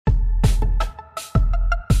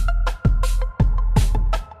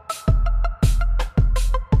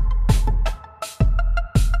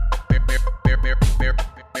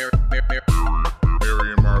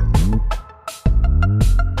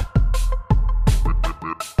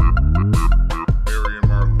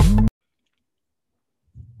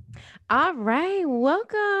All right,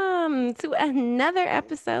 welcome to another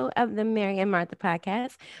episode of the Mary and Martha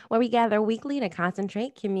podcast, where we gather weekly to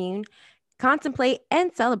concentrate, commune, contemplate,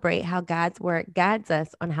 and celebrate how God's word guides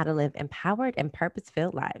us on how to live empowered and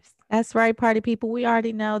purpose-filled lives. That's right, party people. We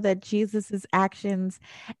already know that Jesus's actions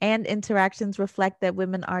and interactions reflect that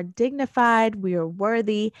women are dignified, we are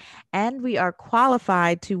worthy, and we are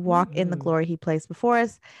qualified to walk in the glory he placed before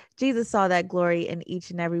us. Jesus saw that glory in each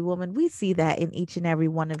and every woman. We see that in each and every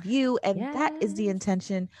one of you. And that is the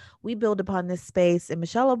intention we build upon this space in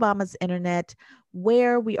Michelle Obama's internet,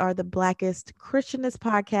 where we are the Blackest Christianist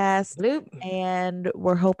podcast. Bloop. And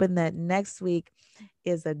we're hoping that next week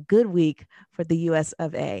is a good week for the US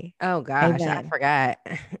of A. Oh gosh, Amen. I forgot.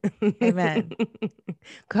 Amen.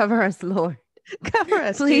 Cover us, Lord. Cover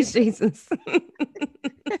us, please, Jesus.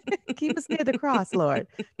 Keep us near the cross, Lord.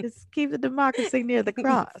 Just keep the democracy near the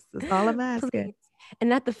cross. That's all I'm asking. Please. And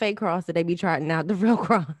not the fake cross that they be trying out, the real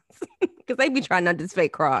cross. Because they be trying out this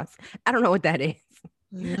fake cross. I don't know what that is.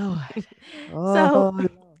 Lord. So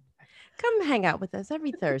come hang out with us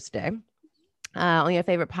every Thursday on your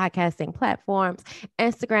favorite podcasting platforms.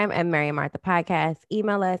 Instagram at Mary and Martha Podcast.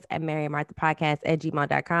 Email us at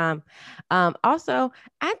maryandmarthapodcast@gmail.com. Also,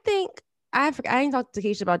 I think I ain't talked to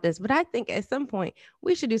Keisha about this, but I think at some point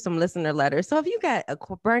we should do some listener letters. So if you got a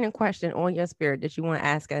burning question on your spirit that you want to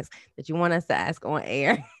ask us, that you want us to ask on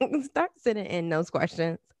air, start sending in those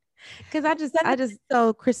questions. Because I just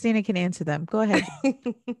so Christina can answer them. Go ahead.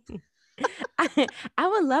 I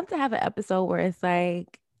would love to have an episode where it's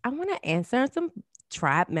like, I want to answer some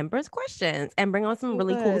tribe members' questions and bring on some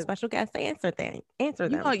really cool special guests to answer them.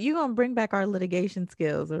 You're gonna bring back our litigation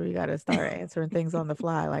skills, or we gotta start answering things on the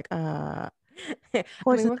fly, like Your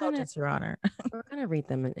Honor. We're gonna read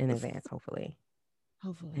them in advance, hopefully,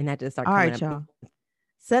 and not just start. All right, y'all.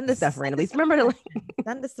 Send us stuff randomly. Remember to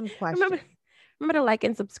send us some questions. Remember to like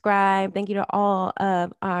and subscribe. Thank you to all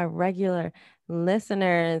of our regular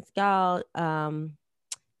listeners, y'all.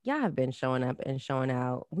 Y'all have been showing up and showing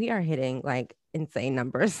out. We are hitting like insane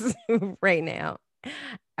numbers right now.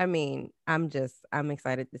 I mean, I'm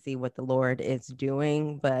excited to see what the Lord is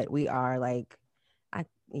doing, but we are like, I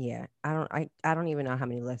don't even know how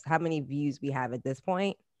many views we have at this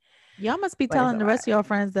point. Y'all must be telling the rest of your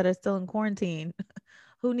friends that are still in quarantine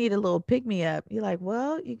who need a little pick me up. You're like,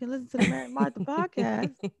 well, you can listen to the Mary and Martha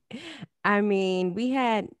podcast. I mean, we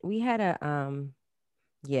had a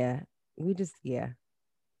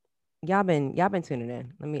Y'all been tuning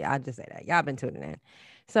in. I'll just say that. Y'all been tuning in.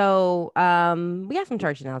 So we got some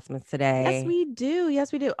church announcements today. Yes,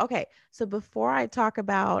 we do. Okay. So before I talk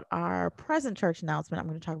about our present church announcement, I'm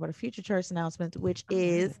going to talk about a future church announcement, which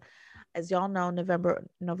is, as y'all know,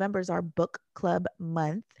 November is our book club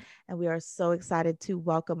month. And we are so excited to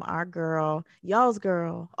welcome our girl, y'all's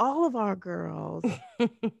girl, all of our girls,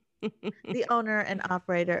 the owner and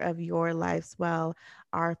operator of Your Life's Well,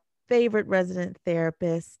 our favorite resident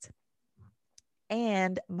therapist,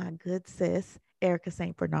 and my good sis, Erica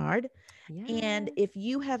St. Bernard. Yes. And if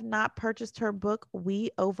you have not purchased her book,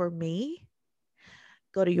 We Over Me,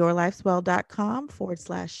 go to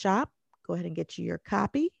yourlifeswell.com/shop. Go ahead and get you your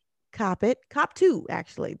copy. Cop it. Cop two,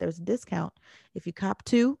 actually. There's a discount. If you cop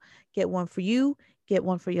two, get one for you, get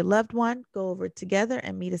one for your loved one. Go over it together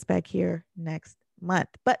and meet us back here next month.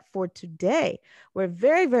 But for today, we're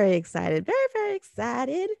very, very excited. Very, very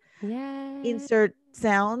excited. Yeah. Insert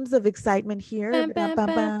sounds of excitement here.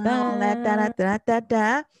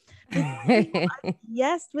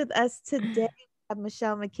 Yes, with us today, we have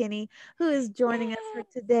Michelle McKinney, who is joining us for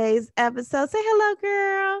today's episode. Say hello,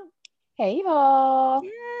 girl. Hey, y'all.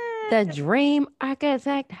 The dream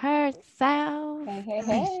architect herself.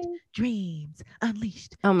 Hey. Dreams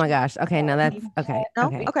unleashed. Oh my gosh. Okay, now that's okay.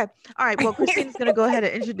 No? Okay. All right. Well, Christina's gonna go ahead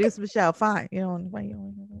and introduce Michelle. Fine.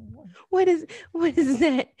 What is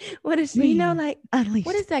that? What is Dreams like unleashed.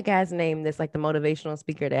 What is that guy's name that's like the motivational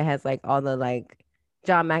speaker that has like all the like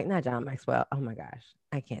not John Maxwell. Oh my gosh.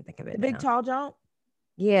 I can't think of it. The big tall John?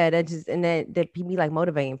 Yeah, that he be like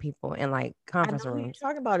motivating people in like conference rooms. What you're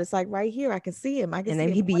talking about. It's like right here. I can see him. And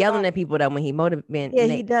then he be yelling at people though when he motivates. Yeah,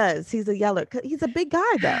 he does. He's a yeller. He's a big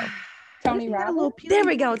guy though. Tony Robbins. There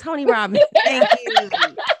we go. Tony Robbins. Thank you.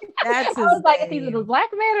 That's I was like, is he the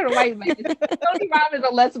black man or the white man? Tony Robbins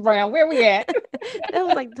or Les Brown? Where we at? That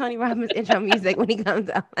was like Tony Robbins intro music when he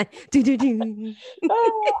comes out like do.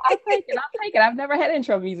 Oh, I'll take it. I've never had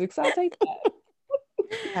intro music, so I'll take that.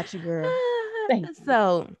 Got you, girl.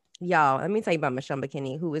 So, y'all, let me tell you about Michelle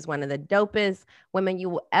McKinney, who is one of the dopest women you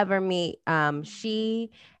will ever meet.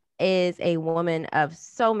 She is a woman of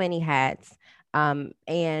so many hats.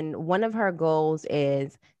 And one of her goals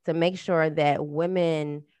is to make sure that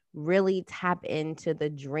women really tap into the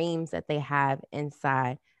dreams that they have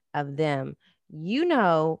inside of them.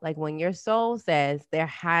 Like when your soul says there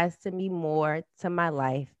has to be more to my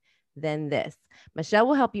life than this, Michelle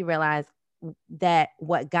will help you realize that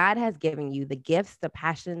what God has given you, the gifts, the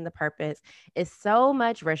passion, the purpose, is so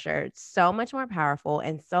much richer, so much more powerful,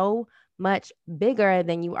 and so much bigger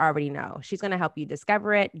than you already know. She's going to help you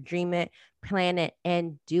discover it, dream it, plan it,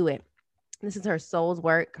 and do it. This is her soul's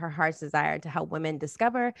work, her heart's desire to help women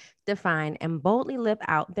discover, define, and boldly live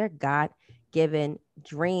out their God-given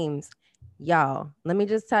dreams. Y'all, let me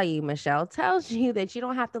just tell you, Michelle tells you that you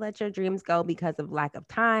don't have to let your dreams go because of lack of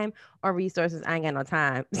time or resources. I ain't got no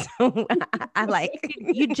time. So I like.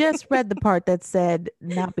 You just read the part that said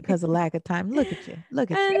not because of lack of time. Look at you. Look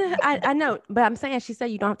at you. I know, but I'm saying she said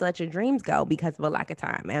you don't have to let your dreams go because of a lack of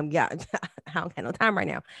time. And yeah, I don't have no time right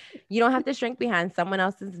now. You don't have to shrink behind someone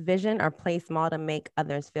else's vision or play small to make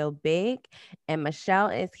others feel big. And Michelle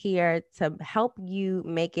is here to help you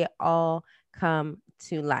make it all come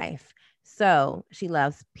to life. So she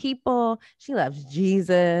loves people. She loves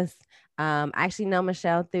Jesus. I actually know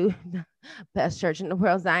Michelle through the best church in the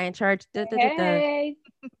world, Zion Church. Hey.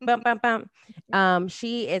 Bum, bum, bum.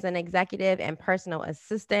 She is an executive and personal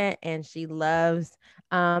assistant, and she loves,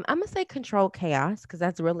 I'm gonna say control chaos, because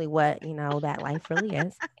that's really what that life really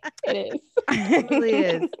is. It is. It really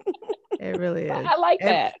is. It really is. I like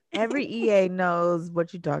that. Every EA knows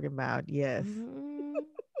what you're talking about. Yes.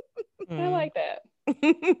 I like that.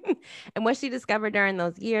 And what she discovered during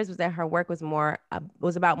those years was that her work was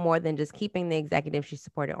about more than just keeping the executive she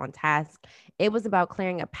supported on task. It was about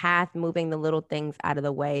clearing a path, moving the little things out of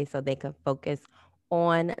the way so they could focus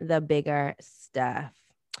on the bigger stuff.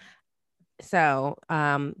 So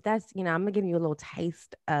that's, I'm gonna give you a little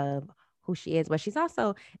taste of who she is, but she's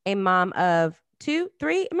also a mom of 2,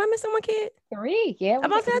 3. Am I missing one kid? 3. Yeah. I'm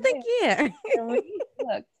about to say, I think, yeah. 3.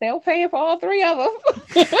 Look, still paying for all 3 of them.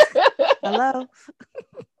 Hello.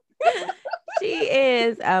 She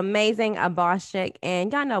is amazing, a boss chick,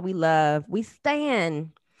 and y'all know we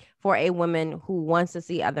stand for a woman who wants to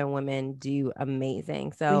see other women do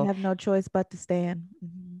amazing. So we have no choice but to stand.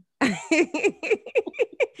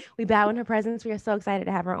 We bow in her presence. We are so excited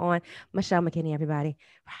to have her on. Michelle McKinney, everybody.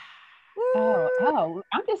 Oh,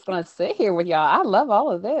 I'm just gonna sit here with y'all. I love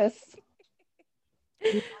all of this.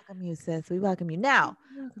 We welcome you, sis. We welcome you. Now,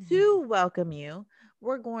 to welcome you,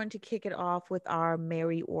 we're going to kick it off with our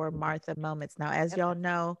Mary or Martha moments. Now, as y'all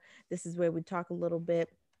know, this is where we talk a little bit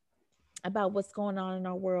about what's going on in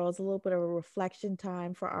our worlds, a little bit of a reflection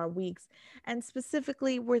time for our weeks. And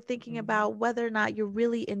specifically, we're thinking about whether or not you're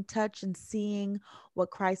really in touch and seeing what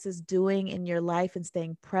Christ is doing in your life and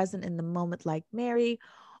staying present in the moment like Mary.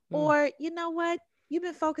 Or, you know what? You've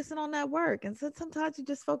been focusing on that work. And so sometimes you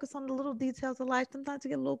just focus on the little details of life. Sometimes you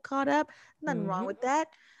get a little caught up. Nothing wrong with that.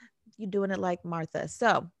 You're doing it like Martha.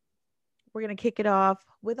 So we're going to kick it off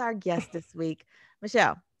with our guest this week.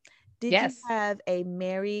 Michelle, did you have a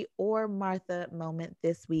Mary or Martha moment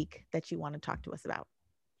this week that you want to talk to us about?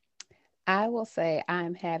 I will say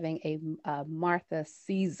I'm having a Martha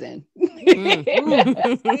season. It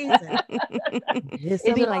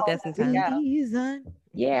be like that sometimes.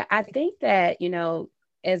 Yeah, I think that,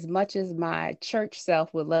 as much as my church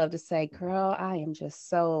self would love to say, girl, I am just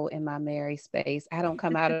so in my Mary space. I don't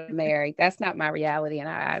come out of Mary. That's not my reality. And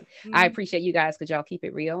I appreciate you guys because y'all keep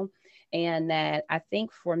it real. And that I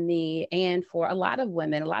think for me and for a lot of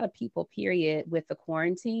women, a lot of people, period, with the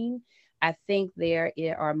quarantine, I think there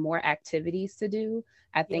are more activities to do.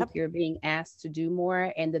 I think you're being asked to do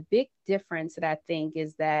more. And the big difference that I think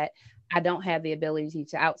is that I don't have the ability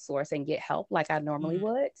to outsource and get help like I normally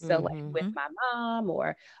would. So like with my mom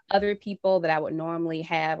or other people that I would normally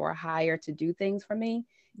have or hire to do things for me,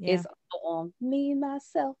 it's all on me,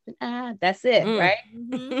 myself, and I. That's it, right?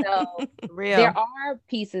 So there are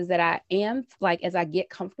pieces that I am like, as I get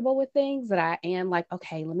comfortable with things that I am like,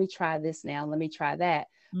 okay, let me try this now. Let me try that.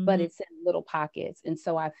 But it's in little pockets. And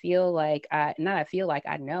so I feel like I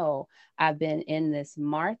know I've been in this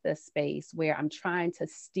Martha space where I'm trying to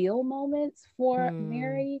steal moments for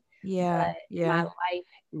Mary. But my life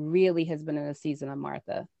really has been in a season of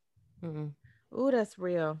Martha. Oh, that's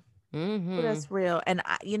real. Ooh, that's real. And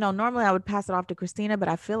normally I would pass it off to Christina, but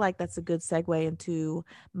I feel like that's a good segue into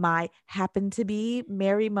my happen to be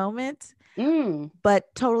Mary moment,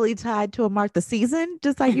 but totally tied to a Martha season,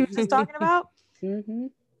 just like you were just talking about.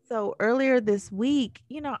 So earlier this week,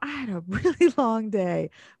 I had a really long day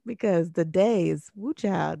because the days, woo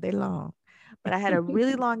child, they long. But I had a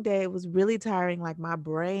really long day. It was really tiring. Like my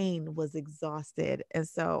brain was exhausted. And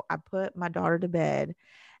so I put my daughter to bed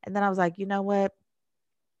And then I was like, you know what?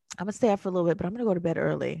 I'm gonna stay up for a little bit, but I'm gonna go to bed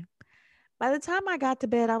early. By the time I got to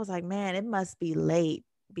bed, I was like, man, it must be late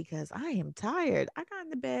because I am tired. I got in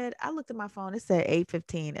the bed. I looked at my phone. It said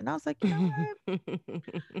 8:15. And I was like, you know what?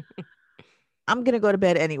 I'm going to go to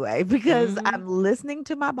bed anyway because I'm listening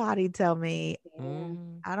to my body tell me,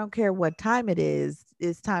 I don't care what time it is.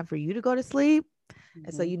 It's time for you to go to sleep.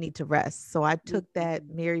 And so you need to rest. So I took that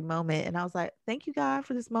Mary moment and I was like, thank you, God,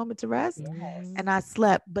 for this moment to rest. And I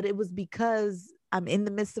slept, but it was because I'm in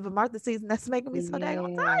the midst of a Martha season that's making me so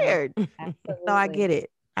dang tired. So I get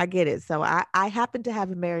it. I get it. So I happened to have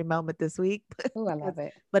a Mary moment this week. Oh, I love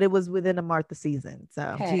it. But it was within a Martha season.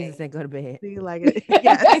 So Jesus said, go to bed. do you like it?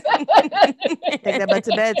 Yes. Take that butt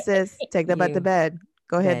to bed, sis. Take that butt to bed.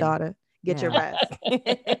 Go ahead, daughter. Get your rest.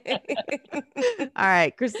 All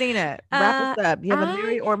right, Christina, wrap us up. You have a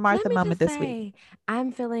Mary or Martha moment this week?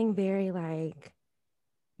 I'm feeling very like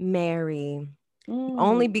Mary,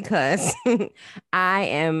 only because I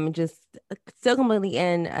am just still completely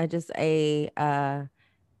in just a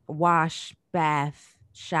wash, bath,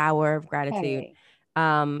 shower of gratitude.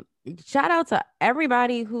 Shout out to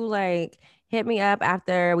everybody who like hit me up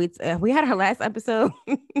after we had our last episode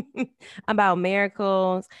about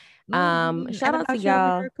miracles. Shout out to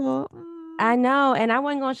y'all. I know, and I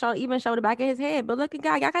wasn't gonna show the back of his head, but look at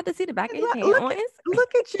God, y'all got to see the back of his head on Instagram.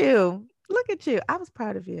 Look at you. Look at you. I was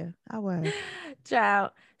proud of you. I was.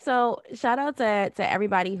 Ciao. So shout out to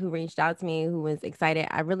everybody who reached out to me, who was excited.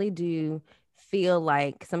 I really do feel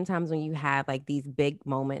like sometimes when you have like these big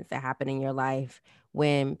moments that happen in your life,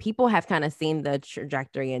 when people have kind of seen the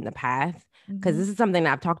trajectory and the path, because this is something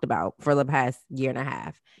that I've talked about for the past year and a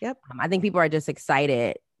half. Yep. I think people are just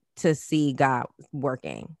excited to see God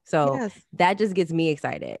working. So that just gets me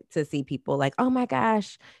excited to see people like, oh my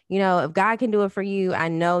gosh, you know, if God can do it for you, I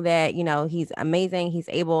know that, you know, he's amazing, he's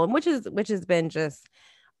able, which has been just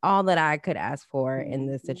all that I could ask for in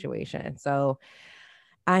this situation. So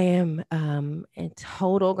I am in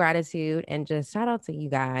total gratitude, and just shout out to you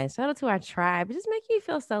guys. Shout out to our tribe. It just make you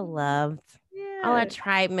feel so loved. All our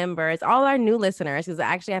tribe members, all our new listeners, because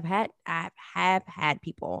actually I have had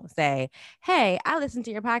people say, hey, I listened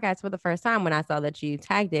to your podcast for the first time when I saw that you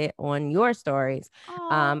tagged it on your stories.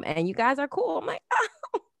 And you guys are cool. I'm like,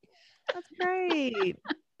 oh, that's great.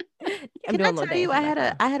 Can I tell you, I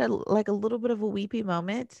had a like a little bit of a weepy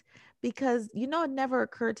moment because, you know, it never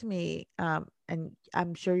occurred to me. And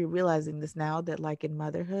I'm sure you're realizing this now that like in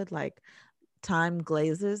motherhood, like time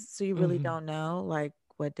glazes. So you really don't know like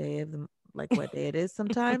what day it is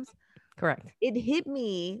sometimes. Correct. It hit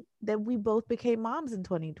me that we both became moms in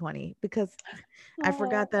 2020 because I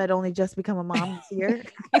forgot that I'd only just become a mom this year.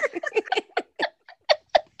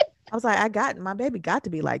 I was like, my baby got to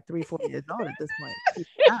be like 3-4 years old at this point.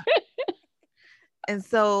 And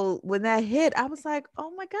so when that hit, I was like,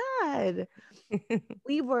 oh my God.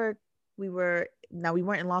 we weren't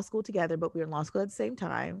in law school together, but we were in law school at the same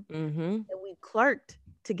time. And we clerked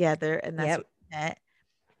together, and that's what we met.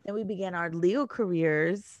 Then we began our legal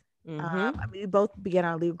careers. We both began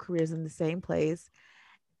our legal careers in the same place.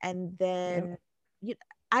 And then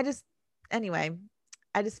I just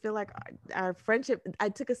feel like our friendship, I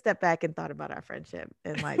took a step back and thought about our friendship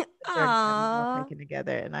and like taking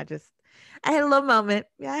together. And I had a little moment.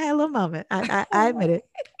 Yeah, I had a little moment. I admit it.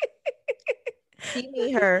 See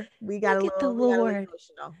me, her. We got a little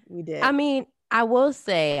emotional. We did. I mean, I will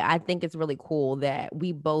say, I think it's really cool that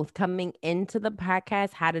we both coming into the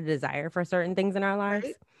podcast had a desire for certain things in our lives.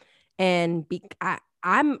 Right. And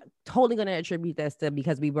I'm totally going to attribute this to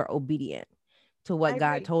because we were obedient to what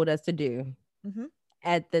God told us to do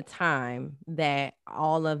at the time, that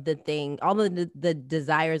all of the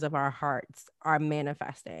desires of our hearts are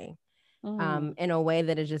manifesting in a way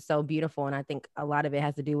that is just so beautiful. And I think a lot of it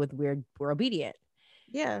has to do with we're obedient.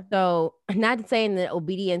 Yeah. So not saying that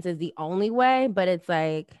obedience is the only way, but it's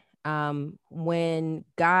like when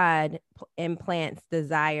God implants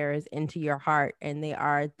desires into your heart and they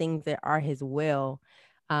are things that are his will,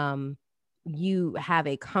 you have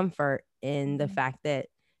a comfort in the fact that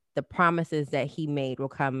the promises that he made will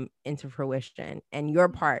come into fruition. And your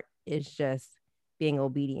part is just being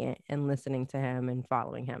obedient and listening to him and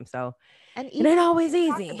following him. So it ain't always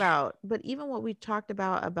easy. But even what we talked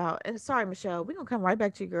about, and sorry, Michelle, we're gonna come right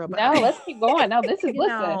back to you, girl. But no, let's keep going. No, this is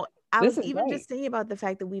I was even just thinking about the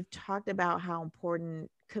fact that we've talked about how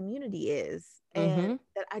important community is, and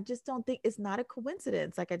that I just don't think it's not a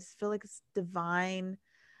coincidence. Like I just feel like it's divine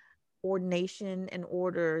ordination and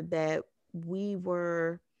order that we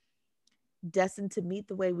were destined to meet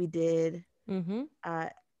the way we did,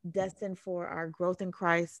 destined for our growth in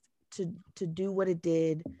Christ to do what it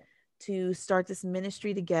did, to start this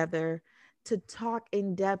ministry together, to talk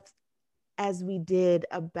in depth as we did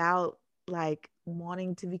about like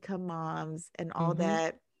wanting to become moms and all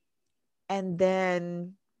that, and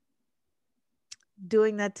then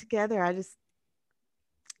doing that together. I just,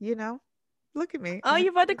 look at me. Oh,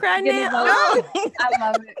 you're about to cry Getting now? emotional. I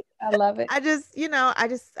love it. I love it. I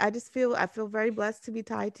just feel very blessed to be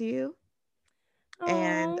tied to you.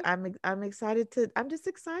 And I'm excited I'm just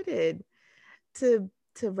excited to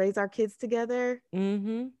raise our kids together.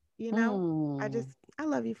 I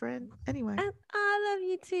love you, friend. Anyway, I love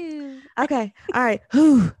you too. okay, all right.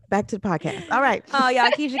 Back to the podcast. All right. Oh,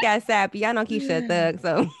 y'all, Keisha got sappy. Y'all know Keisha a thug,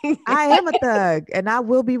 so I am a thug, and I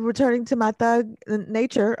will be returning to my thug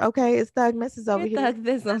nature. Okay, it's Thug Misses over here.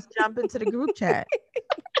 Thugvism. Jump into the group chat.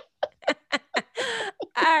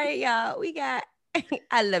 All right, y'all. We got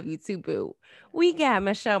I love you too, boo. We got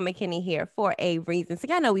Michelle McKinney here for a reason. So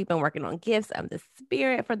y'all know we've been working on gifts of the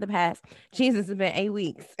spirit for the past, Jesus, it's been 8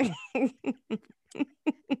 weeks.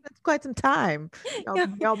 That's quite some time.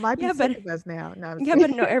 Y'all might be sick of us now. No, y'all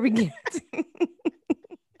better know every gift.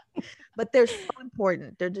 But they're so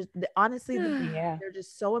important. They're just honestly, they're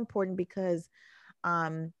just so important because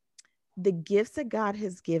the gifts that God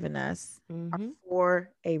has given us are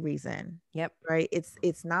for a reason. Yep. Right.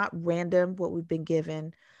 It's not random what we've been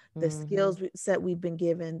given, the skills set we've been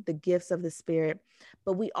given, the gifts of the spirit.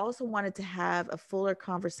 But we also wanted to have a fuller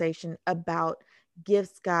conversation about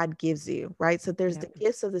gifts God gives you, right? So there's the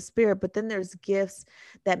gifts of the spirit, but then there's gifts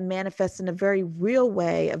that manifest in a very real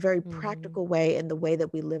way, a very practical way in the way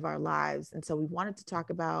that we live our lives. And so we wanted to talk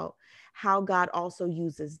about how God also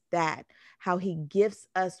uses that, how he gifts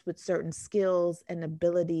us with certain skills and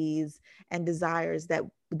abilities and desires that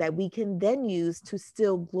we can then use to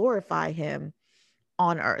still glorify him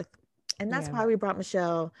on earth. And that's why we brought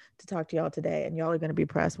Michelle to talk to y'all today. And y'all are going to be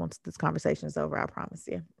pressed once this conversation is over, I promise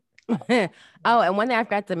you. Oh, and one thing I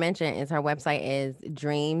forgot to mention is her website is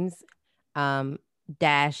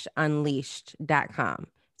dreams-unleashed.com.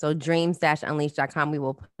 So dreams-unleashed.com. We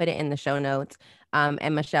will put it in the show notes.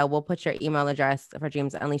 And Michelle, we'll put your email address for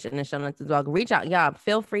Dreams Unleashed in the show notes as well. Reach out, y'all.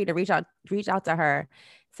 Feel free to reach out to her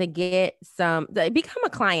to get become a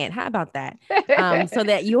client. How about that? So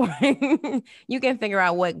that you can figure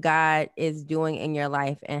out what God is doing in your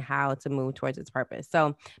life and how to move towards its purpose.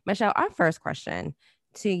 So, Michelle, our first question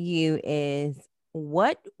to you is,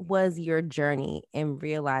 what was your journey in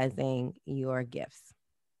realizing your gifts?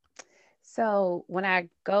 So when I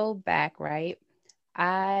go back, right,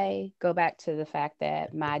 I go back to the fact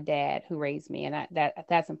that my dad who raised me, and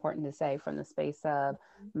that's important to say, from the space of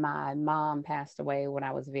my mom passed away when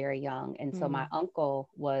I was very young. And so my uncle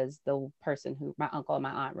was the person my uncle and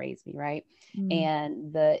my aunt raised me, right?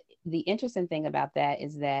 And the interesting thing about that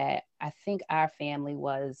is that I think our family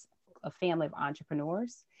was a family of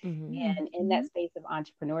entrepreneurs. And in that space of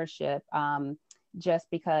entrepreneurship, just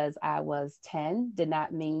because I was 10 did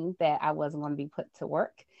not mean that I wasn't going to be put to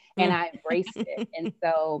work. And I embraced it. And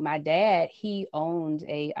so my dad, he owned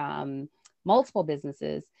multiple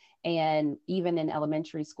businesses. And even in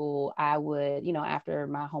elementary school, I would, after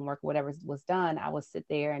my homework, whatever was done, I would sit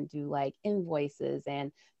there and do like invoices.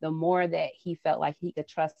 And the more that he felt like he could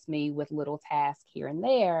trust me with little tasks here and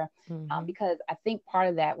there, because I think part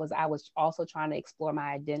of that was I was also trying to explore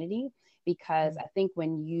my identity. Because I think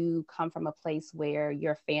when you come from a place where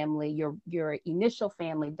your family, your initial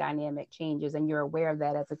family dynamic changes, and you're aware of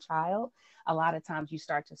that as a child, a lot of times you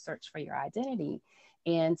start to search for your identity.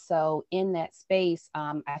 And so in that space,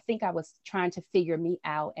 I think I was trying to figure me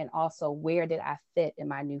out, and also where did I fit in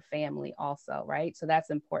my new family also, right? So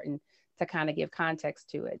that's important to kind of give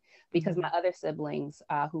context to it, because my other siblings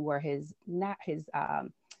who were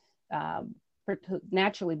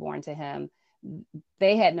naturally born to him,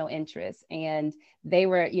 they had no interest, and they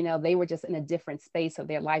were just in a different space of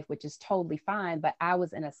their life, which is totally fine. But I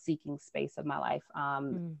was in a seeking space of my life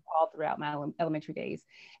all throughout my elementary days.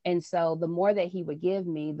 And so the more that he would give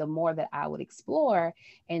me, the more that I would explore.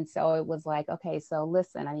 And so it was like, okay, so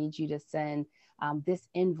listen, I need you to send this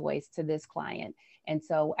invoice to this client. And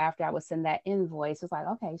so after I would send that invoice, it's like,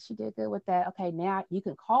 okay, she did good with that. Okay, now you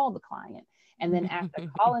can call the client. And then after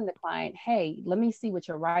calling the client, hey, let me see what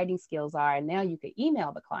your writing skills are. And now you could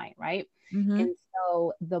email the client, right? And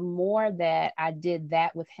so the more that I did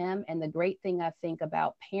that with him, and the great thing I think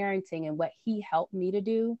about parenting and what he helped me to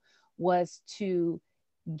do was to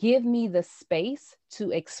give me the space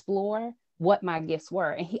to explore what my gifts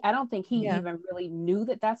were. And I don't think he even really knew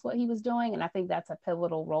that that's what he was doing. And I think that's a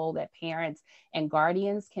pivotal role that parents and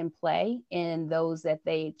guardians can play in those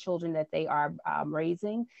children that they are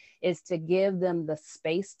raising, is to give them the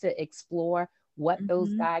space to explore what those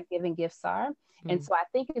Mhm. God-given gifts are. And Mm. so I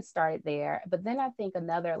think it started there. But then I think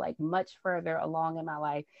another, like much further along in my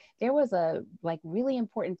life, there was a like really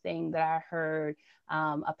important thing that I heard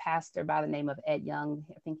a pastor by the name of Ed Young,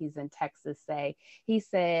 I think he's in Texas, say. He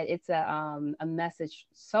said it's a message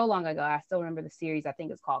so long ago. I still remember the series. I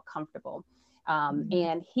think it's called Comfortable. Mhm.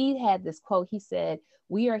 And he had this quote. He said,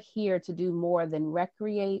 "We are here to do more than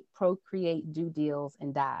recreate, procreate, do deals,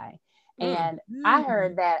 and die." Mm. And I Mm.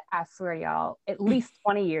 heard that, I swear, y'all, at least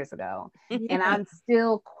 20 years ago. And Yeah. I'm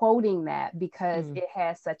still quoting that because Mm. it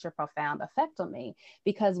has such a profound effect on me.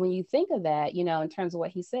 Because when you think of that, you know, in terms of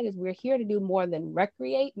what he said, is we're here to do more than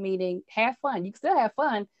recreate, meaning have fun. You can still have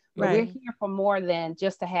fun, but we're Right. here for more than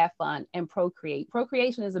just to have fun, and procreate.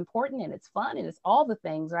 Procreation is important and it's fun and it's all the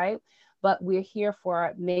things, right? But we're here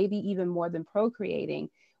for maybe even more than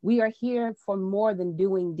procreating. We are here for more than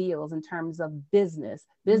doing deals in terms of business.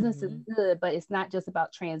 Business is Mhm. Mhm. good, but it's not just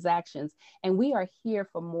about transactions. And we are here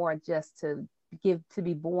for more just to give, to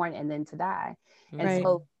be born and then to die. And Right.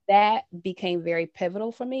 so that became very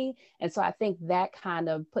pivotal for me. And so I think that kind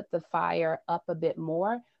of put the fire up a bit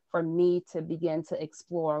more for me to begin to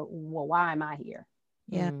explore, well, why am I here?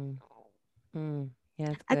 Yeah. Mm. Mm. Yeah,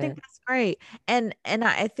 that's I think good. that's great. And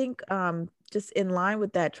I think just in line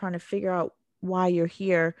with that, trying to figure out why you're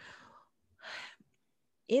here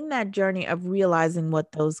in that journey of realizing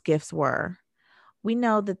what those gifts were. We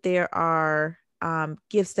know that there are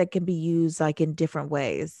gifts that can be used like in different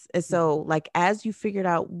ways. And so, like, as you figured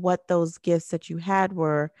out what those gifts that you had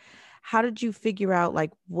were, how did you figure out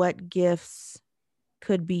like what gifts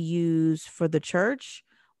could be used for the church?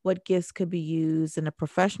 What gifts could be used in a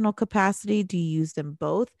professional capacity? Do you use them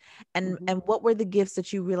both? Mhm. And what were the gifts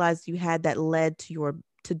that you realized you had that led to your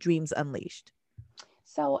to Dreams Unleashed?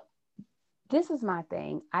 So this is my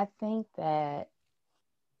thing. I think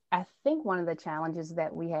one of the challenges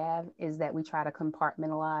that we have is that we try to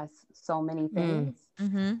compartmentalize so many Mm. things.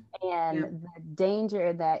 Mm-hmm. And Yeah. the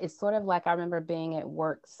danger that it's sort of like, I remember being at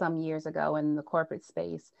work some years ago in the corporate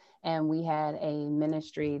space, and we had a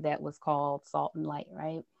ministry that was called Salt and Light,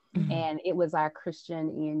 right? Mm-hmm. And it was our Christian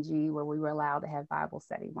ENG where we were allowed to have Bible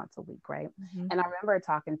study once a week, right? Mm-hmm. And I remember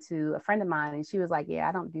talking to a friend of mine, and she was like, "Yeah,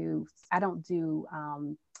 I don't do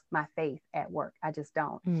my faith at work. I just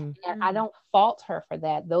don't." Mm. And I don't fault her for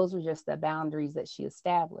that. Those were just the boundaries that she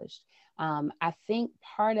established. I think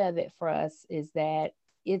part of it for us is that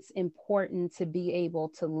it's important to be able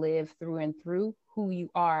to live through and through who you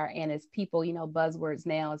are. And as people, you know, buzzwords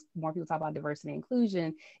now, as more people talk about diversity and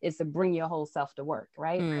inclusion, is to bring your whole self to work,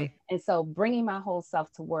 right? Mm. And so bringing my whole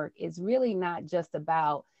self to work is really not just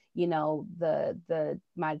about, you know, the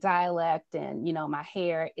my dialect and, you know, my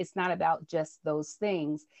hair. It's not about just those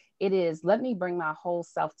things. It is, let me bring my whole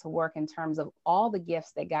self to work in terms of all the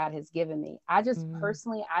gifts that God has given me. I just Mm.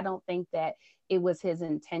 personally, I don't think that it was his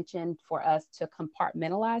intention for us to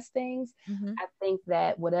compartmentalize things. Mm-hmm. I think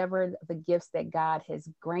that whatever the gifts that God has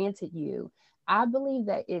granted you, I believe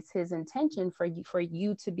that it's his intention for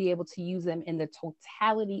you to be able to use them in the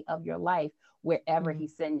totality of your life wherever he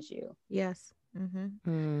Mm. sends you. Yes.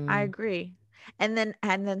 Mm-hmm. I Mm. agree. And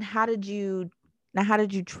then how did you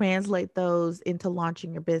translate those into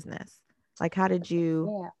launching your business? Like how did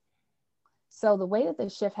you Yeah. So the way that the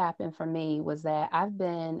shift happened for me was that I've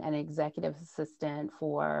been an executive assistant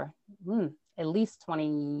for at least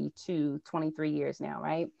 22, 23 years now,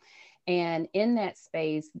 right? And in that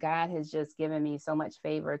space, God has just given me so much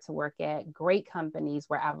favor to work at great companies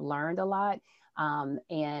where I've learned a lot,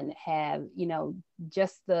 and have, you know,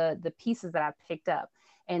 just the pieces that I've picked up.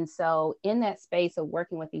 And so in that space of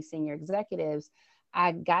working with these senior executives,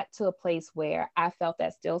 I got to a place where I felt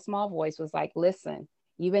that still small voice was like, listen,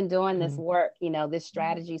 you've been doing this Mm. work, you know, this Mhm.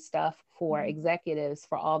 strategy stuff for Mhm. executives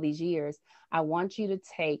for all these years. I want you to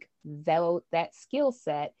take that skill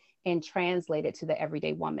set and translate it to the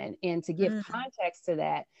everyday woman. And to give Mm. context to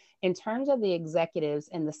that, in terms of the executives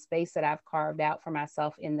and the space that I've carved out for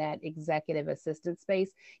myself in that executive assistant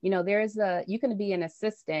space, you know, you can be an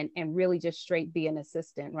assistant and really just straight be an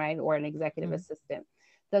assistant, right? Or an executive Mm. assistant.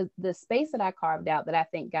 The space that I carved out that I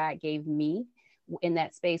think God gave me in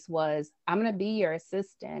that space was, I'm going to be your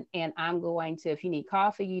assistant, and I'm going to, if you need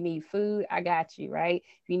coffee, you need food, I got you, right?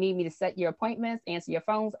 If you need me to set your appointments, answer your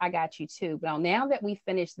phones, I got you too. But now that we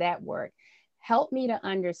finished that work, help me to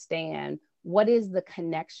understand what is the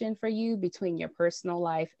connection for you between your personal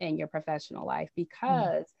life and your professional life. Mm.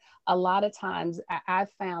 Because a lot of times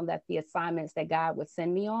I've found that the assignments that God would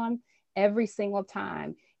send me on, every single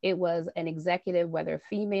time it was an executive, whether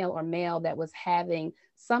female or male, that was having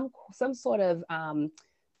some sort of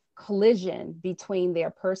collision between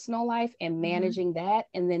their personal life and managing that,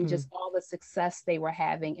 and then just all the success they were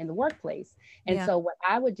having in the workplace. And so what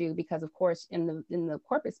I would do, because of course in the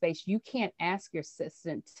corporate space, you can't ask your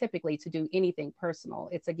assistant typically to do anything personal.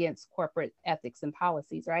 It's against corporate ethics and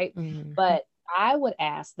policies, right? But I would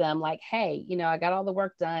ask them like, hey, you know, I got all the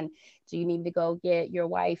work done. Do you need to go get your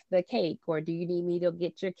wife the cake? Or do you need me to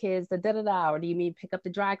get your kids the da-da-da? Or do you need to pick up the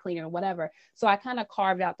dry cleaner or whatever? So I kind of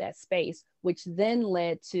carved out that space, which then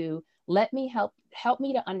led to let me help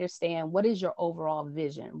me to understand, what is your overall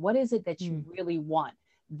vision? What is it that you really want?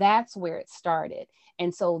 That's where it started.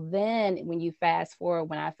 And so then when you fast forward,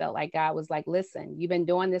 when I felt like God was like, listen, you've been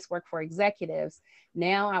doing this work for executives.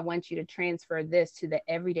 Now I want you to transfer this to the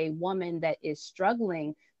everyday woman that is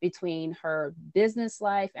struggling between her business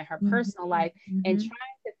life and her personal life, and trying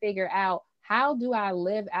to figure out, how do I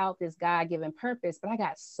live out this God-given purpose? But I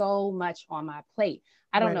got so much on my plate.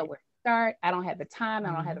 I don't know where to start. I don't have the time.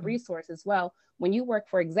 I don't have the resources. Well, when you work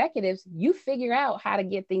for executives, you figure out how to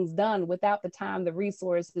get things done without the time, the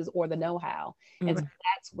resources, or the know-how. And so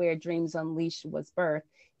that's where Dreams Unleashed was birthed,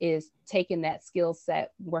 is taking that skill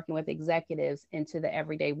set, working with executives, into the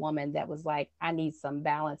everyday woman that was like, I need some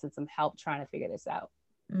balance and some help trying to figure this out.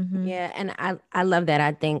 Yeah. And I love that.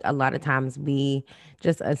 I think a lot of times we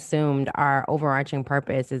just assumed our overarching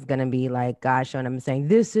purpose is going to be like God showing them saying,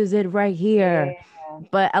 this is it right here. Yeah.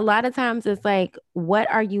 But a lot of times it's like, where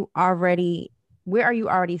are you already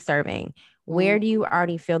serving? Where do you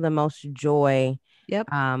already feel the most joy?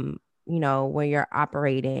 You know, where you're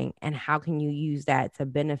operating, and how can you use that to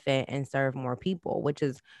benefit and serve more people, which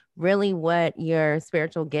is really what your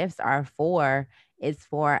spiritual gifts are for. Is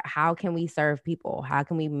for, how can we serve people? How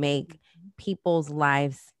can we make people's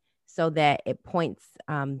lives so that it points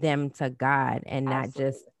them to God and not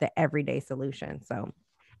just the everyday solution. So,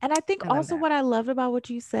 and I think also what I loved about what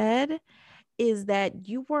you said is that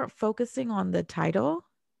you weren't focusing on the title,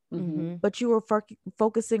 but you were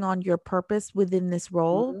focusing on your purpose within this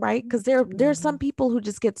role, right? Because there are some people who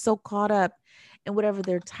just get so caught up in whatever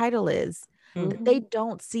their title is, that they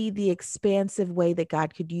don't see the expansive way that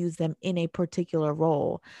God could use them in a particular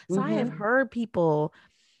role. So I have heard people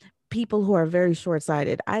who are very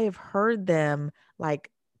short-sighted, I have heard them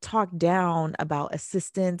like talk down about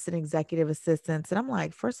assistants and executive assistants. And I'm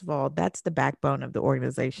like, first of all, that's the backbone of the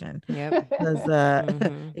organization. Because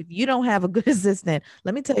if you don't have a good assistant,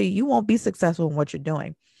 let me tell you, you won't be successful in what you're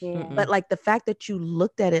doing. But like the fact that you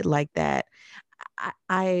looked at it like that,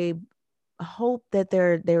 I hope that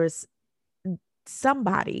there is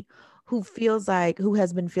somebody who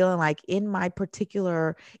has been feeling like, in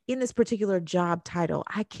this particular job title,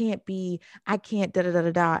 I can't da da da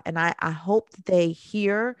da da. And I hope that they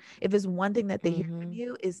hear, if it's one thing that they hear from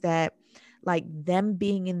you, is that like them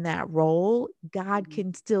being in that role, God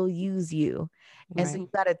can still use you. And so you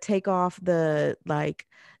got to take off the, like,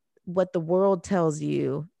 what the world tells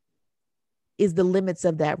you is the limits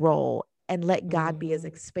of that role, and let God be as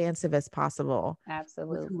expansive as possible.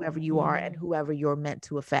 Absolutely. With whoever you are and whoever you're meant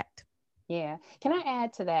to affect. Yeah. Can I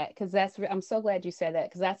add to that? Because I'm so glad you said that,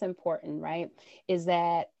 because that's important, right? Is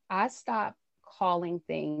that I stopped calling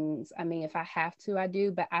things, I mean, if I have to, I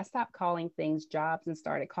do, but I stopped calling things jobs and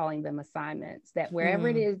started calling them assignments. That wherever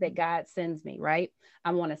it is that God sends me, right,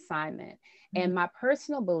 I'm on assignment. And my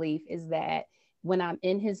personal belief is that when I'm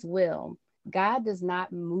in his will, God does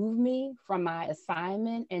not move me from my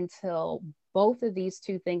assignment until both of these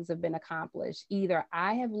two things have been accomplished. Either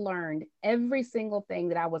I have learned every single thing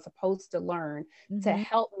that I was supposed to learn to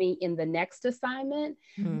help me in the next assignment,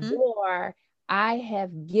 or I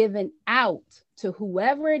have given out to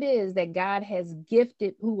whoever it is that God has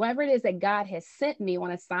gifted, whoever it is that God has sent me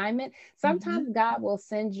on assignment. Sometimes God will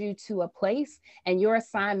send you to a place and your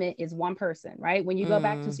assignment is one person, right? When you go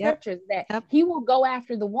back to scriptures, that he will go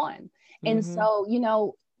after the one. And so, you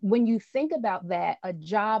know, when you think about that, a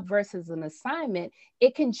job versus an assignment,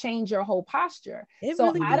 it can change your whole posture.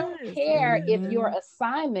 So I don't care if your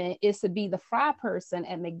assignment is to be the fry person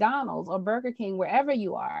at McDonald's or Burger King, wherever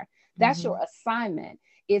you are. That's your assignment.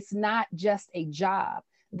 It's not just a job.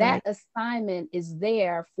 That assignment is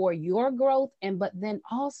there for your growth, but then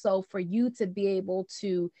also for you to be able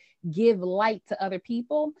to give light to other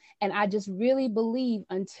people. And I just really believe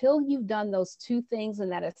until you've done those two things in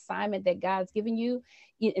that assignment that God's given you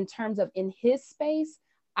in terms of in his space,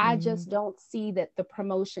 I just don't see that the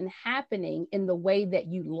promotion happening in the way that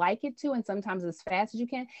you like it to, and sometimes as fast as you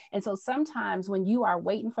can. And so sometimes when you are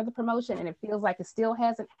waiting for the promotion and it feels like it still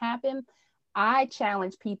hasn't happened, I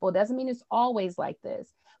challenge people, doesn't mean it's always like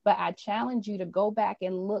this, but I challenge you to go back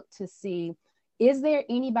and look to see, is there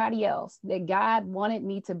anybody else that God wanted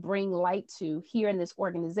me to bring light to here in this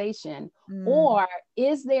organization? Or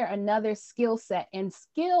is there another skill set? And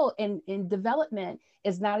skill in development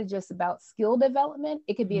is not just about skill development.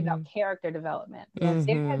 It could be about character development. Yes.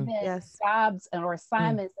 There have been jobs or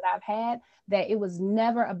assignments that I've had that it was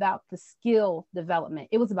never about the skill development.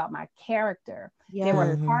 It was about my character. There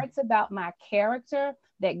were parts about my character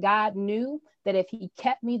that God knew that if he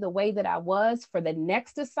kept me the way that I was for the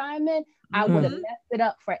next assignment, I would have messed it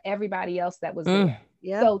up for everybody else that was there.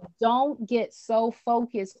 So don't get so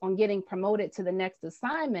focused on getting promoted to the next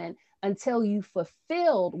assignment until you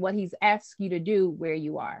fulfilled what he's asked you to do where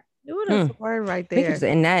you are. Ooh, that's a word right there.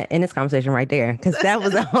 In this conversation right there, because that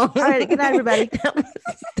was a whole. All right, good night, everybody.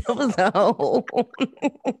 That was a whole.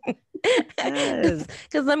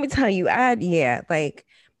 Because let me tell you, like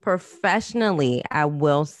professionally, I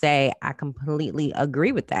will say I completely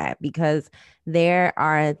agree with that, because there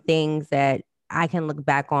are things that I can look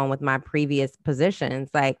back on with my previous positions.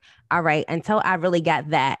 Like, all right, until I really got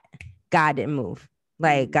that, God didn't move.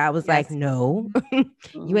 Like God was like, no,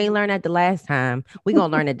 you ain't learned that the last time. We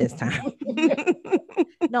gonna learn it this time.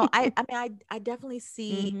 No, I mean, I definitely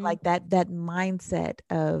see like that mindset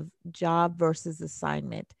of job versus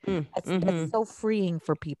assignment. That's so freeing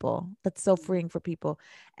for people. That's so freeing for people.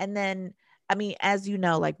 And then, I mean, as you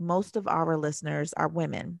know, like most of our listeners are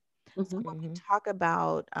women. So when we talk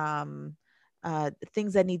about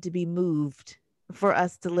things that need to be moved for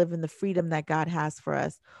us to live in the freedom that God has for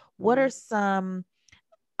us, what are some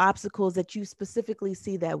obstacles that you specifically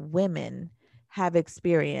see that women have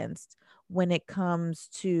experienced when it comes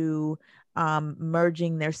to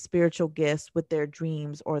merging their spiritual gifts with their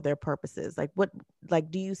dreams or their purposes? Like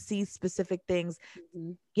do you see specific things,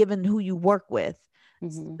 given who you work with,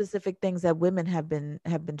 specific things that women have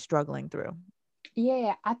been struggling through?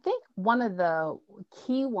 Yeah, I think one of the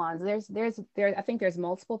key ones, I think there's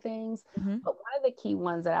multiple things, but one of the key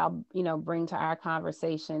ones that I'll, bring to our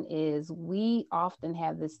conversation is we often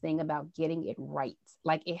have this thing about getting it right.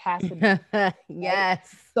 Like it has to be.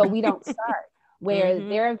 Yes. So we don't start. Where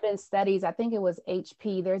there have been studies, I think it was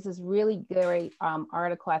HP, there's this really great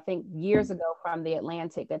article, I think years ago from The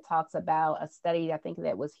Atlantic, that talks about a study, I think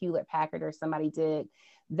that was Hewlett Packard or somebody did,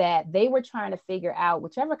 that they were trying to figure out,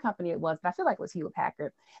 whichever company it was, but I feel like it was Hewlett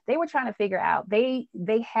Packard, they were trying to figure out, they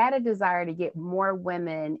had a desire to get more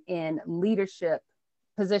women in leadership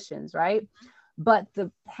positions, right? But the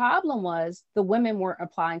problem was the women weren't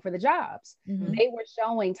applying for the jobs. They were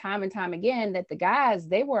showing time and time again that the guys,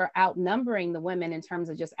 they were outnumbering the women in terms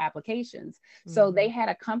of just applications. So they had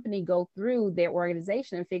a company go through their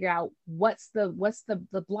organization and figure out what's the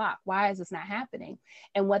block? Why is this not happening?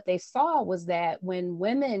 And what they saw was that when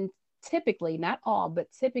women typically, not all, but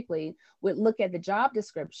typically would look at the job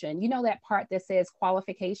description, that part that says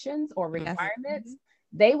qualifications or requirements,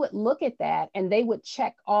 they would look at that and they would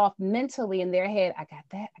check off mentally in their head, I got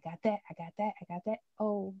that, I got that, I got that, I got that.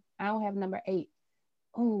 Oh, I don't have number 8.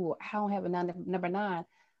 Oh, I don't have a number 9.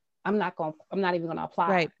 I'm not even gonna apply.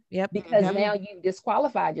 Right. Yep. Because now you've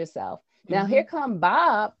disqualified yourself. Now here come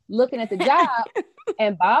Bob looking at the job,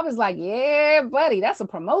 and Bob is like, yeah, buddy, that's a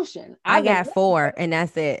promotion. I got 4 and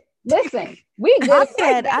that's it. Listen, we good.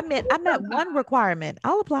 I met one requirement.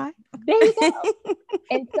 I'll apply. There you go.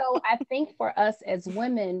 And so I think for us as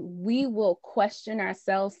women, we will question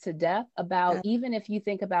ourselves to death about, even if you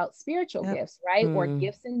think about spiritual gifts, right? Or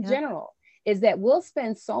gifts in general, is that we'll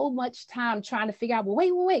spend so much time trying to figure out,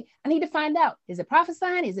 well, wait, I need to find out. Is it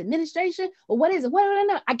prophesying? Is it administration? Or what is it? What do I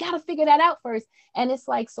know? I got to figure that out first. And it's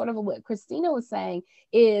like sort of what Christina was saying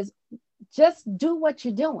is, just do what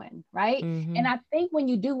you're doing, right? And I think when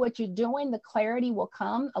you do what you're doing, the clarity will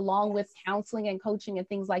come along with counseling and coaching and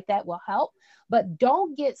things like that will help. But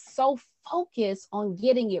don't get so focused on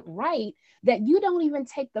getting it right that you don't even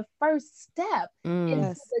take the first step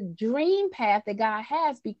into the dream path that God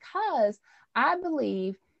has. Because I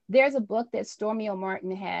believe there's a book that Stormy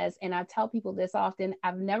O'Martin has, and I tell people this often.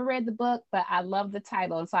 I've never read the book, but I love the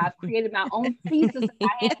title. And so I've created my own pieces in my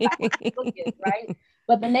head about what the book is, right?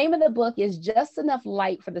 But the name of the book is Just Enough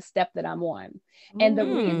Light for the Step That I'm On. And the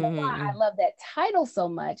reason why I love that title so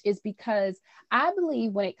much is because I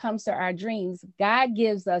believe when it comes to our dreams, God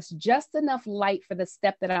gives us just enough light for the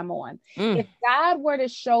step that I'm on. If God were to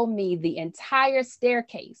show me the entire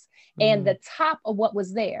staircase and the top of what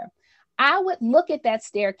was there, I would look at that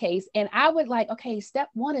staircase and I would like, okay, step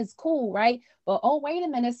 1 is cool, right? But oh, wait a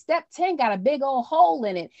minute, step 10 got a big old hole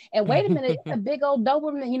in it. And wait a minute, it's a big old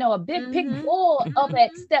Doberman, a big pig bull up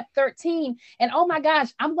at step 13. And oh my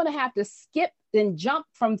gosh, I'm going to have to skip and jump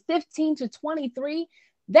from 15 to 23.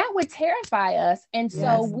 that would terrify us. And so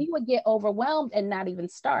Yes. we would get overwhelmed and not even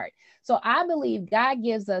start. So I believe God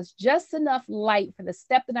gives us just enough light for the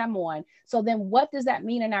step that I'm on. So then what does that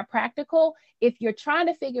mean in our practical? If you're trying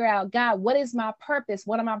to figure out, God, what is my purpose?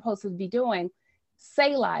 What am I supposed to be doing?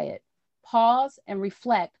 Selah it, pause and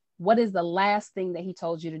reflect. What is the last thing that he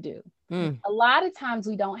told you to do? A lot of times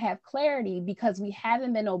we don't have clarity because we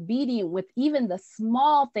haven't been obedient with even the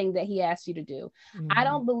small thing that he asked you to do. I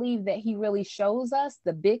don't believe that he really shows us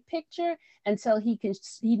the big picture until he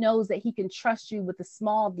knows that he can trust you with the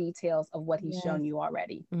small details of what he's shown you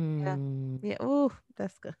already. Yeah. Oh,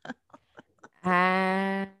 that's good.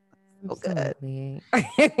 Absolutely.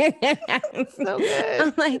 So good.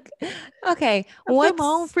 I'm like, okay, I what put my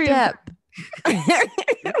own freedom step?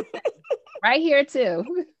 Right here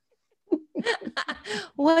too.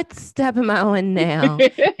 What step am I on now?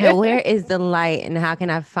 And where is the light? And how can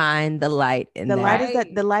I find the light in The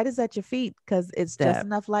that light is at your feet because it's just step?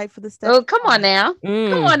 enough light for the step. Oh, come on now. Come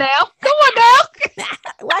on Mm. now. Come on now.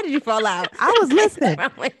 Why did you fall out? I was listening.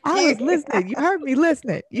 Wrong with I was you? listening. You heard me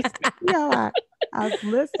listening. You see how I was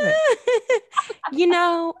listening. You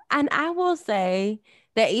know, and I will say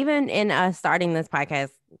that even in us starting this podcast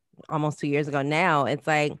almost 2 years ago now, it's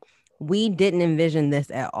like we didn't envision this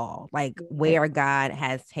at all, like where God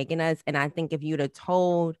has taken us. And I think if you'd have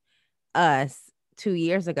told us 2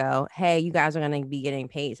 years ago, hey, you guys are going to be getting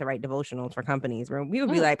paid to write devotionals for companies, we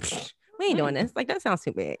would be like, we ain't doing this. Like, that sounds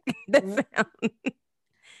too big. And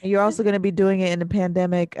you're also going to be doing it in the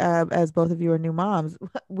pandemic, as both of you are new moms.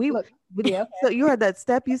 So you heard that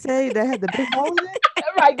step you say that had the big hole in it?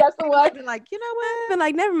 Right, that's the one. Been like, you know what? But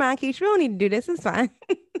like, never mind, Keisha, we don't need to do this. It's fine.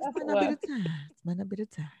 Might not be the time. Might not be the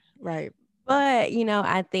time. Right. But, you know,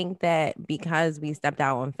 I think that because we stepped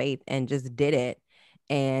out on faith and just did it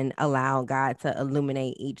and allowed God to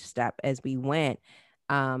illuminate each step as we went,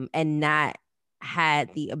 and not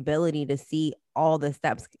had the ability to see all the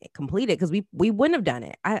steps completed, because we wouldn't have done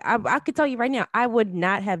it. I could tell you right now, I would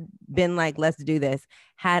not have been like, let's do this,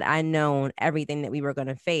 had I known everything that we were going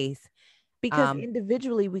to face. Because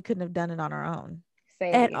individually we couldn't have done it on our own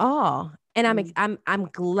at all. And I'm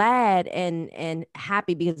glad and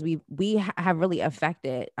happy because we have really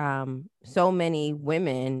affected so many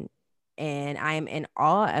women, and I am in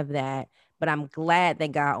awe of that. But I'm glad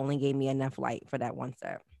that God only gave me enough light for that one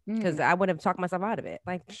step, because I would have talked myself out of it.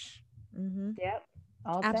 Like, yep,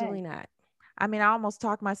 absolutely not. I mean, I almost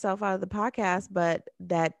talked myself out of the podcast, but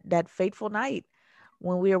that fateful night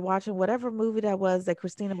when we were watching whatever movie that was that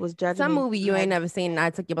Christina was judging. Some movie you ain't never seen, and I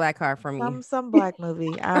took your black card from you. Some black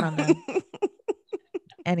movie. I don't know.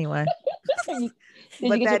 Anyway.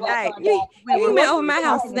 But that night, we went over my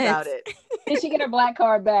house about it. Did she get her black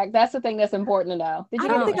card back? That's the thing that's important to know. I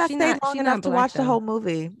don't think I stayed long enough to watch the whole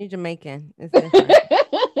movie. You're Jamaican. It's different.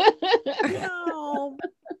 No.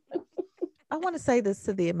 I want to say this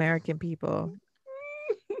to the American people.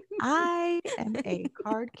 I am a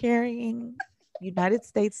card-carrying United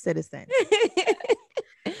States citizen.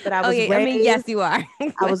 But I was raised, yes, you are.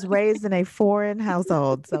 I was raised in a foreign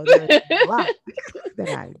household, so there's a lot that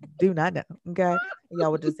I do not know. Okay,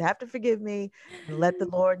 y'all would just have to forgive me and let the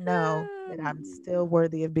Lord know that I'm still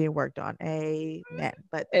worthy of being worked on. Amen.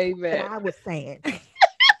 But amen. what I was saying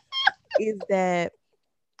is that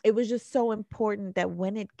it was just so important that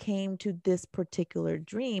when it came to this particular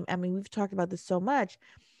dream, I mean, we've talked about this so much,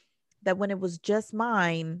 that when it was just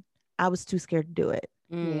mine, I was too scared to do it.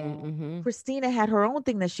 Mm-hmm. Christina had her own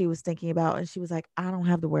thing that she was thinking about, and she was like, I don't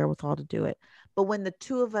have the wherewithal to do it. But when the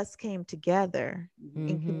two of us came together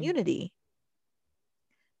in community,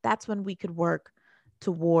 that's when we could work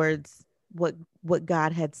towards what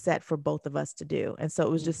God had set for both of us to do. And so it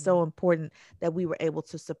was just so important that we were able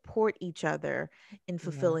to support each other in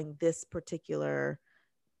fulfilling this particular,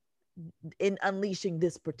 in unleashing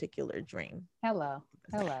this particular dream. Hello.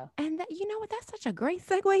 And that, you know what? That's such a great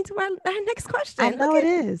segue to our next question. I know it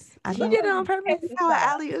is. She did it on purpose.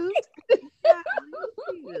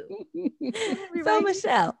 So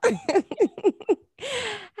Michelle,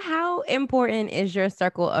 how important is your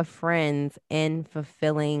circle of friends in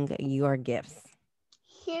fulfilling your gifts?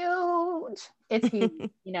 Huge. It's huge,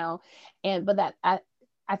 you know. But that I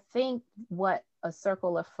think what a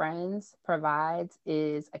circle of friends provides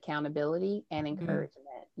is accountability and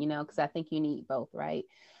encouragement, you know, because I think you need both, right?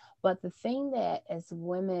 But the thing that as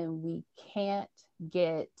women we can't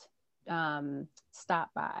get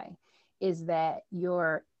stopped by is that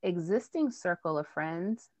your existing circle of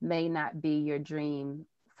friends may not be your dream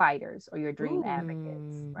fighters or your dream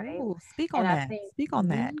advocates, right? Speak on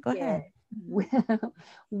that. Go ahead.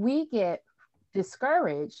 We get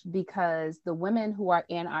discouraged because the women who are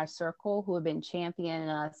in our circle who have been championing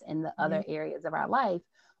us in the other areas of our life,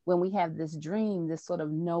 when we have this dream, this sort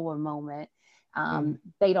of Noah moment,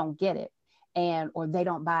 they don't get it. And or they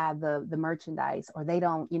don't buy the merchandise, or they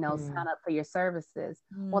don't sign up for your services.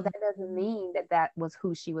 Well, that doesn't mean that was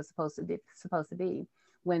who she was supposed to be.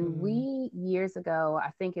 When we years ago, I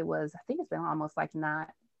think it's been almost like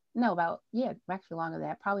actually longer than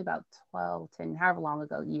that, probably about 12, 10, however long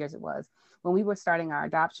ago years it was, when we were starting our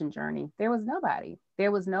adoption journey, there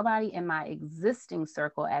was nobody in my existing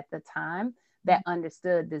circle at the time that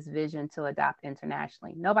understood this vision to adopt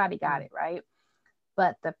internationally. Nobody got it, right?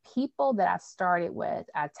 But the people that I started with,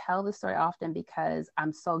 I tell this story often because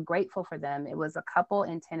I'm so grateful for them. It was a couple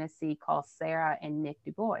in Tennessee called Sarah and Nick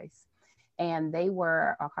Du Bois. And they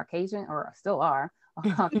were a Caucasian, or still are, a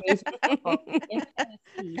Caucasian couple in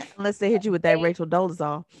Tennessee. Unless they hit you with that Rachel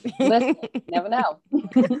Dolezal. Listen, never know.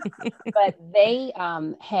 But they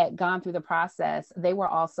had gone through the process. They were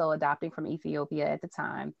also adopting from Ethiopia at the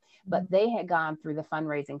time. But they had gone through the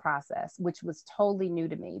fundraising process, which was totally new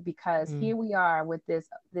to me, because here we are with this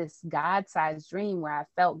God-sized dream where I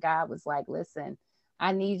felt God was like, listen,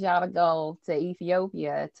 I need y'all to go to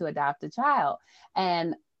Ethiopia to adopt a child.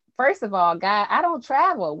 And first of all, God, I don't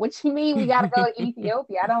travel. What you mean we got to go to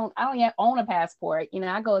Ethiopia? I don't yet own a passport.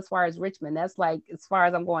 I go as far as Richmond. That's like as far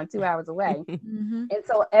as I'm going, 2 hours away. And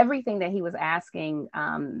so everything that he was asking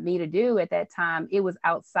me to do at that time, it was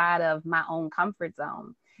outside of my own comfort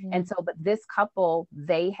zone. And so, but this couple,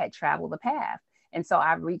 they had traveled the path. And so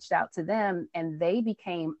I reached out to them, and they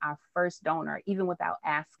became our first donor, even without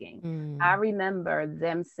asking. I remember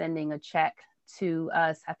them sending a check to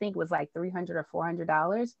us. I think it was like $300 or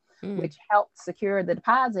 $400, which helped secure the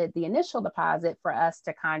initial deposit for us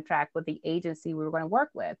to contract with the agency we were going to work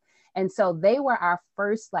with. And so they were our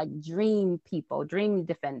first like dream people, dream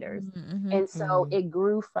defenders. And so it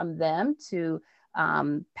grew from them to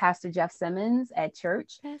Pastor Jeff Simmons at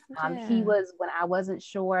church. He was, when I wasn't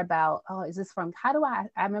sure about, is this from,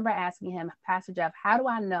 I remember asking him, Pastor Jeff, how do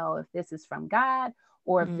I know if this is from God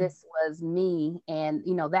or if this was me? And,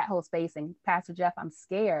 that whole space. And Pastor Jeff, I'm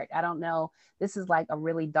scared. I don't know. This is like a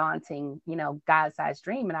really daunting, God-sized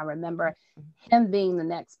dream. And I remember him being the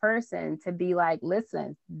next person to be like,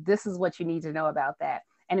 listen, this is what you need to know about that.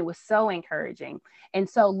 And it was so encouraging. And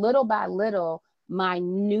so little by little, my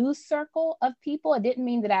new circle of people, it didn't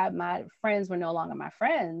mean that my friends were no longer my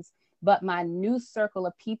friends, but my new circle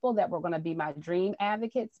of people that were going to be my dream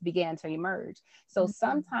advocates began to emerge. So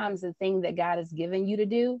sometimes the thing that God has given you to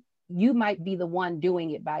do, you might be the one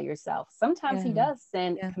doing it by yourself. Sometimes he does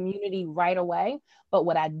send community right away. But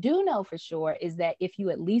what I do know for sure is that if you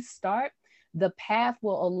at least start, the path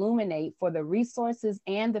will illuminate for the resources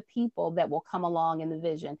and the people that will come along in the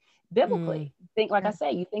vision. Biblically, I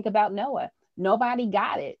say, you think about Noah. Nobody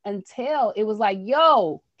got it until it was like,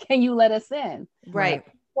 yo, can you let us in? Right.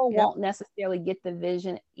 People won't necessarily get the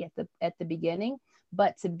vision at the beginning,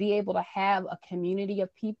 but to be able to have a community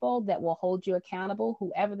of people that will hold you accountable,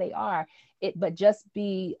 whoever they are, but just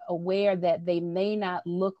be aware that they may not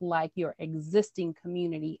look like your existing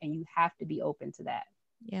community, and you have to be open to that.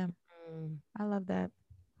 Yeah. I love that.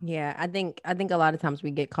 Yeah, I think a lot of times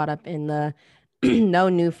we get caught up in the no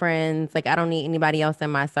new friends. Like, I don't need anybody else in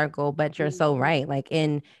my circle. But you're so right. Like,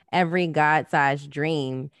 in every God-sized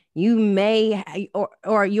dream, you may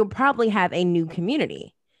or you'll probably have a new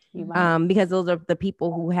community. Because those are the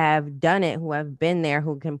people who have done it, who have been there,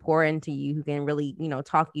 who can pour into you, who can really,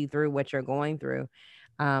 talk you through what you're going through.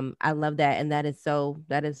 I love that. And that is so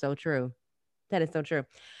true. That is so true.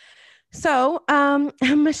 So,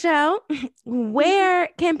 Michelle, where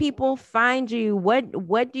can people find you?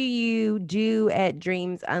 What do you do at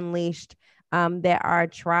Dreams Unleashed that our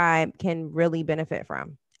tribe can really benefit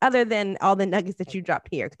from, other than all the nuggets that you dropped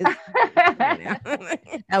here?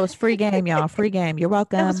 That was free game, y'all. Free game. You're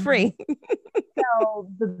welcome. That was free. So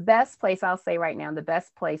the best place, I'll say right now, the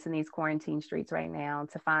best place in these quarantine streets right now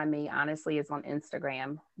to find me, honestly, is on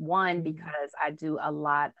Instagram. One, because I do a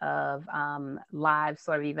lot of live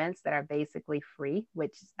sort of events that are basically free,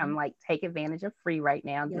 which I'm like, take advantage of free right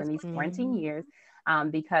now during these quarantine years,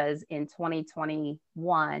 because in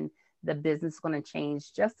 2021, the business is going to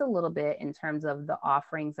change just a little bit in terms of the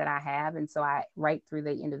offerings that I have. And so right through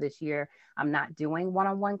the end of this year, I'm not doing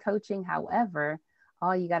one-on-one coaching. However,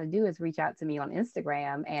 all you got to do is reach out to me on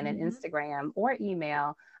Instagram, and in Instagram or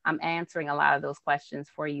email, I'm answering a lot of those questions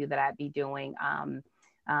for you that I'd be doing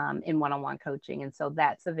in one-on-one coaching. And so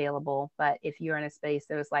that's available. But if you're in a space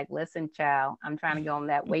that was like, listen, child, I'm trying to go on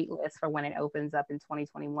that wait list for when it opens up in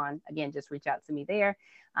 2021, again, just reach out to me there.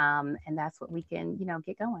 And that's what we can,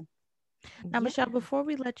 get going. Now, Michelle, before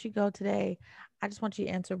we let you go today, I just want you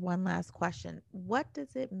to answer one last question. What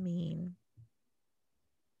does it mean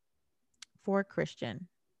for a Christian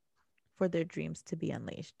for their dreams to be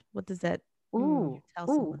unleashed? What does that Ooh, tell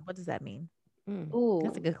ooh, someone? What does that mean? ooh.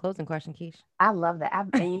 That's a good closing question, Keish. I love that.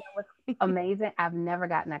 And you know what's amazing? I've never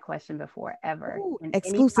gotten that question before, ever. Ooh, In any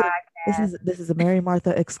exclusive. podcast. This is a Mary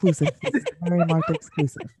Martha exclusive. This is a Mary Martha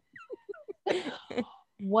exclusive.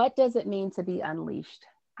 What does it mean to be unleashed?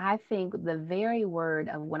 I think the very word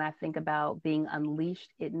of when I think about being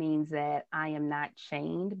unleashed, it means that I am not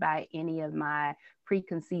chained by any of my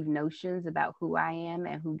preconceived notions about who I am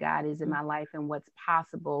and who God is in my life and what's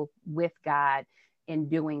possible with God in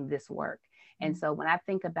doing this work. And so when I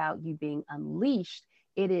think about you being unleashed,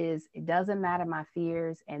 it doesn't matter my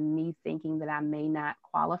fears and me thinking that I may not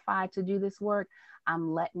qualify to do this work.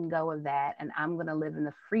 I'm letting go of that and I'm going to live in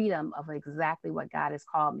the freedom of exactly what God has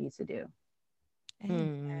called me to do.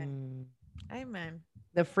 Amen. Amen.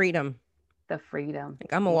 The freedom. The freedom.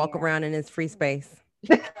 Like, I'm gonna walk around in this free space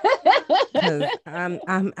because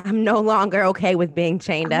I'm no longer okay with being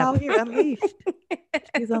chained I'm up. out here unleashed.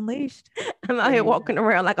 She's unleashed. I'm out here walking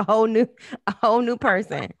around like a whole new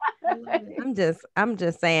person. I'm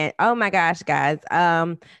just saying, oh my gosh, guys.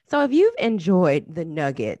 So if you've enjoyed the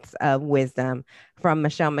nuggets of wisdom from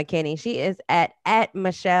Michelle McKinney, she is at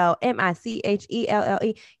Michelle Michelle.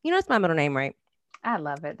 You know, it's my middle name, right? I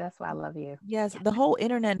love it. That's why I love you. Yes, the whole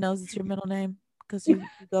internet knows it's your middle name because you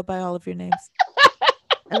go by all of your names.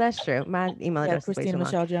 And that's true. My email address is Christina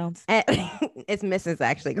Michelle Jones. It's Mrs.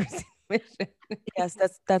 actually. Christina Michelle. Yes,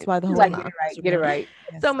 that's why the whole Like, get it right.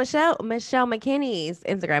 Yes. So Michelle McKinney's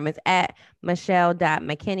Instagram is at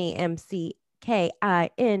Michelle.McKinney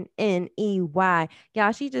McKinney.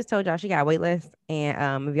 Y'all, she just told y'all she got a wait list.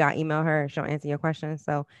 And if y'all email her, she'll answer your questions.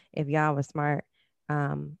 So if y'all was smart,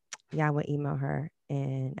 y'all would email her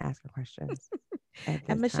and ask her questions.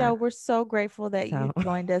 And Michelle, we're so grateful that you So.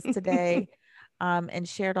 joined us today. And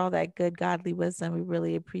shared all that good godly wisdom. We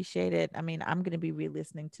really appreciate it. I mean, I'm going to be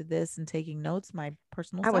re-listening to this and taking notes. My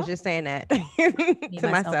personal I self. was just saying that to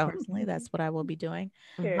myself personally. That's what I will be doing.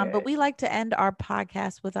 Good. But we like to end our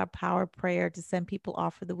podcast with our power prayer to send people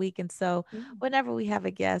off for the week. And so whenever we have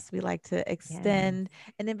a guest, we like to extend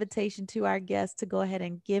an invitation to our guests to go ahead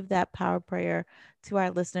and give that power prayer to our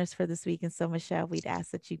listeners for this week. And so, Michelle, we'd ask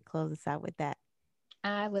that you close us out with that.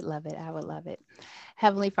 I would love it. I would love it.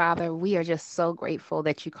 Heavenly Father, we are just so grateful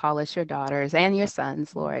that you call us your daughters and your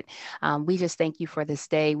sons, Lord. We just thank you for this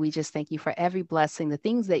day. We just thank you for every blessing, the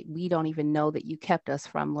things that we don't even know that you kept us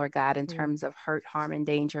from, Lord God, in terms of hurt, harm, and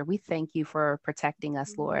danger. We thank you for protecting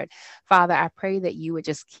us, Lord. Father, I pray that you would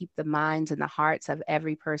just keep the minds and the hearts of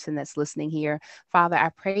every person that's listening here. Father, I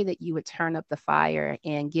pray that you would turn up the fire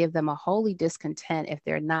and give them a holy discontent if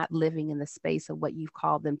they're not living in the space of what you've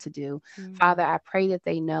called them to do. Father, I pray that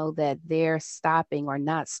they know that their stopping or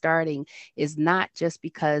not starting is not just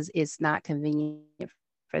because it's not convenient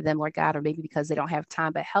for them, Lord God, or maybe because they don't have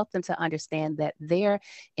time, but help them to understand that their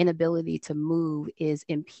inability to move is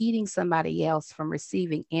impeding somebody else from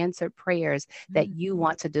receiving answered prayers that you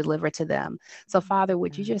want to deliver to them. So, Father,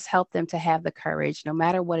 would you just help them to have the courage, no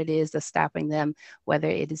matter what it is that's stopping them, whether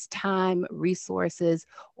it is time, resources,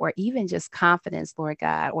 or even just confidence, Lord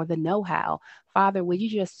God, or the know-how. Father, would you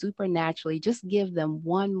just supernaturally just give them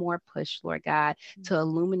one more push, Lord God, to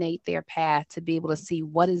illuminate their path, to be able to see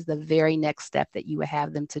what is the very next step that you would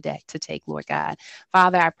have them today to take, Lord God.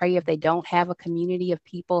 Father, I pray if they don't have a community of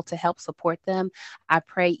people to help support them, I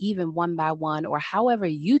pray even one by one, or however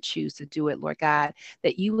you choose to do it, Lord God,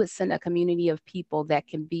 that you would send a community of people that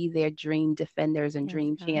can be their dream defenders and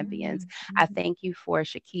dream champions. I thank you for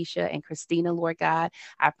Shakisha and Christina, Lord God.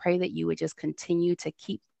 I pray that you would just continue to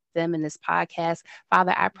keep them in this podcast.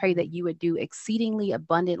 Father, I pray that you would do exceedingly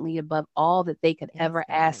abundantly above all that they could ever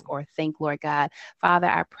ask or think, Lord God. Father,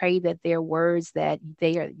 I pray that their words that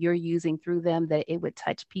you're using through them, that it would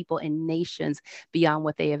touch people in nations beyond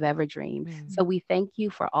what they have ever dreamed. So we thank you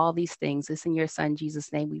for all these things. It's in your son,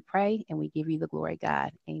 Jesus' name we pray, and we give you the glory,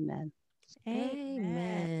 God. Amen.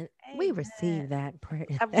 Amen. We receive that prayer.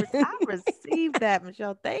 I received that,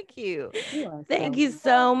 Michelle. Thank you. Thank you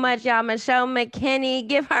so much, y'all. Michelle McKinney.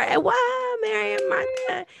 Give her a wow, Mary and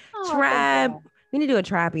Martha. Tribe. We need to do a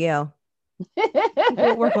tribe yell.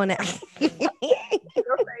 We'll work on that.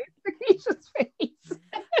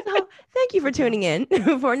 So thank you for tuning in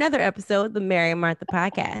for another episode of the Mary and Martha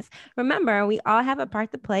podcast. Remember, we all have a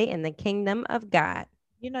part to play in the kingdom of God.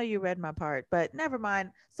 You know you read my part, but never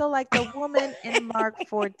mind. So like the woman in Mark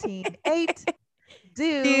 14:8,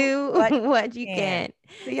 do what you can.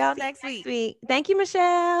 See y'all next week. Thank you,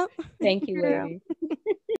 Michelle. Thank you, lady.